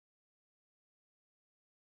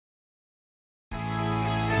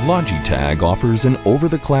Logitag offers an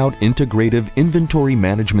over-the-cloud integrative inventory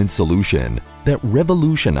management solution that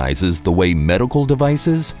revolutionizes the way medical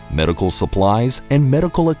devices, medical supplies, and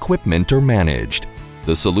medical equipment are managed.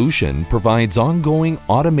 The solution provides ongoing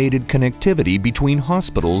automated connectivity between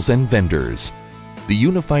hospitals and vendors. The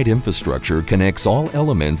unified infrastructure connects all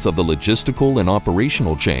elements of the logistical and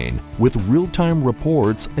operational chain with real-time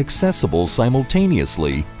reports accessible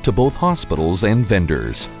simultaneously to both hospitals and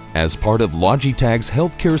vendors. As part of Logitag's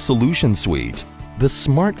healthcare solution suite, the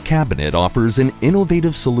SmartCabinet offers an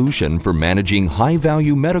innovative solution for managing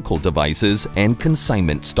high-value medical devices and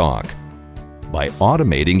consignment stock. By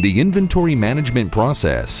automating the inventory management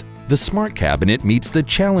process, the SmartCabinet meets the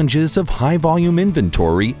challenges of high-volume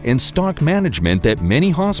inventory and stock management that many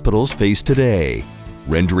hospitals face today,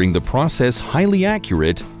 rendering the process highly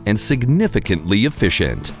accurate and significantly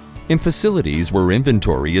efficient. In facilities where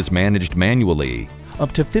inventory is managed manually,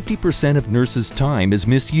 up to 50% of nurses' time is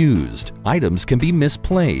misused. Items can be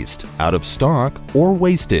misplaced, out of stock, or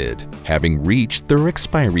wasted, having reached their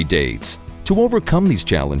expiry dates. To overcome these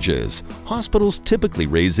challenges, hospitals typically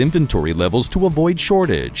raise inventory levels to avoid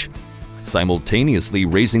shortage, simultaneously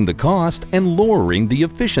raising the cost and lowering the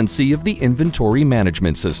efficiency of the inventory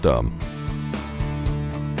management system.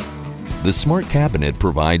 The SmartCabinet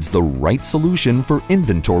provides the right solution for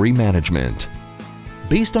inventory management.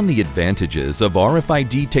 Based on the advantages of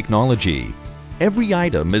RFID technology, every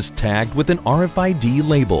item is tagged with an RFID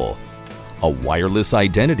label, a wireless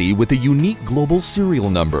identity with a unique global serial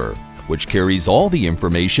number, which carries all the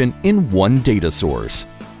information in one data source.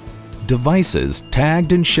 Devices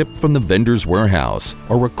tagged and shipped from the vendor's warehouse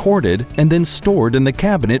are recorded and then stored in the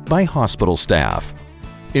cabinet by hospital staff.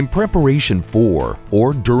 In preparation for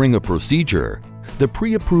or during a procedure, the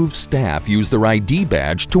pre-approved staff use their ID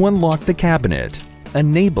badge to unlock the cabinet,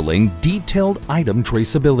 enabling detailed item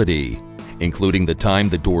traceability, including the time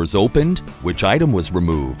the doors opened, which item was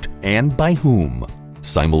removed, and by whom.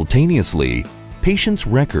 Simultaneously, patients'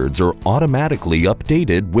 records are automatically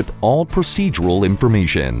updated with all procedural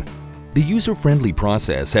information. The user-friendly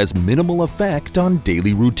process has minimal effect on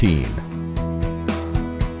daily routine.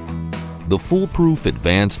 The foolproof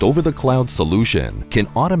advanced over-the-cloud solution can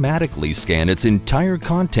automatically scan its entire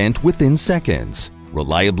content within seconds,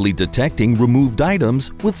 reliably detecting removed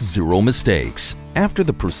items with zero mistakes. After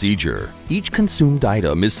the procedure, each consumed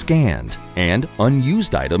item is scanned and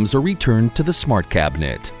unused items are returned to the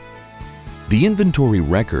SmartCabinet. The inventory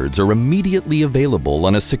records are immediately available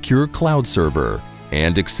on a secure cloud server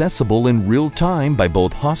and accessible in real time by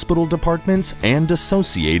both hospital departments and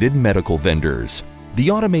associated medical vendors. The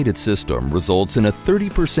automated system results in a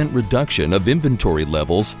 30% reduction of inventory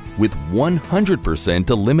levels with 100%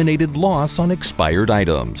 eliminated loss on expired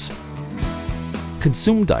items.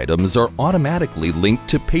 Consumed items are automatically linked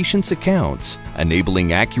to patients' accounts,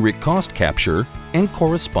 enabling accurate cost capture and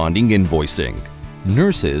corresponding invoicing.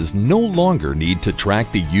 Nurses no longer need to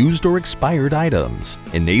track the used or expired items,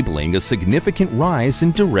 enabling a significant rise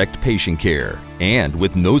in direct patient care. And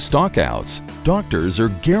with no stockouts, doctors are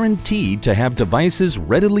guaranteed to have devices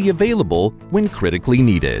readily available when critically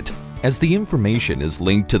needed. As the information is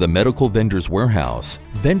linked to the medical vendor's warehouse,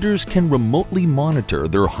 vendors can remotely monitor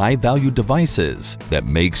their high-value devices that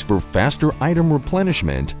makes for faster item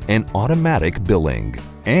replenishment and automatic billing.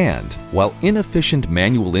 And while inefficient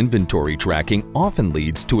manual inventory tracking often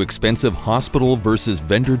leads to expensive hospital versus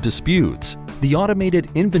vendor disputes, the automated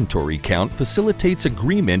inventory count facilitates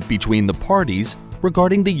agreement between the parties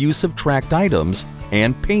regarding the use of tracked items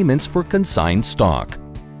and payments for consigned stock.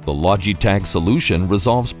 The Logitag solution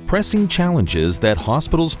resolves pressing challenges that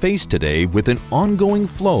hospitals face today with an ongoing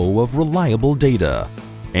flow of reliable data.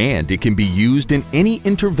 And it can be used in any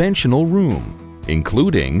interventional room,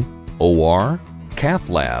 including OR, Cath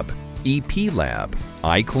lab, EP lab,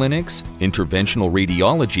 eye clinics, interventional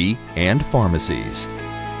radiology, and pharmacies.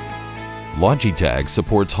 Logitag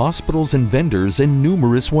supports hospitals and vendors in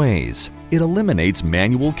numerous ways. It eliminates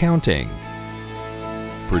manual counting,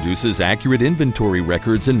 produces accurate inventory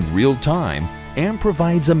records in real time, and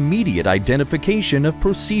provides immediate identification of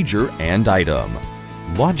procedure and item.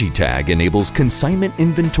 Logitag enables consignment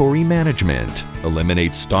inventory management,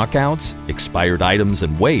 eliminates stockouts, expired items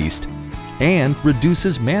and waste, and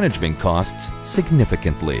reduces management costs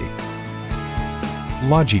significantly.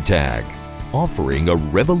 Logitag, offering a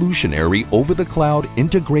revolutionary over-the-cloud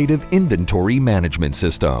integrative inventory management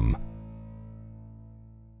system.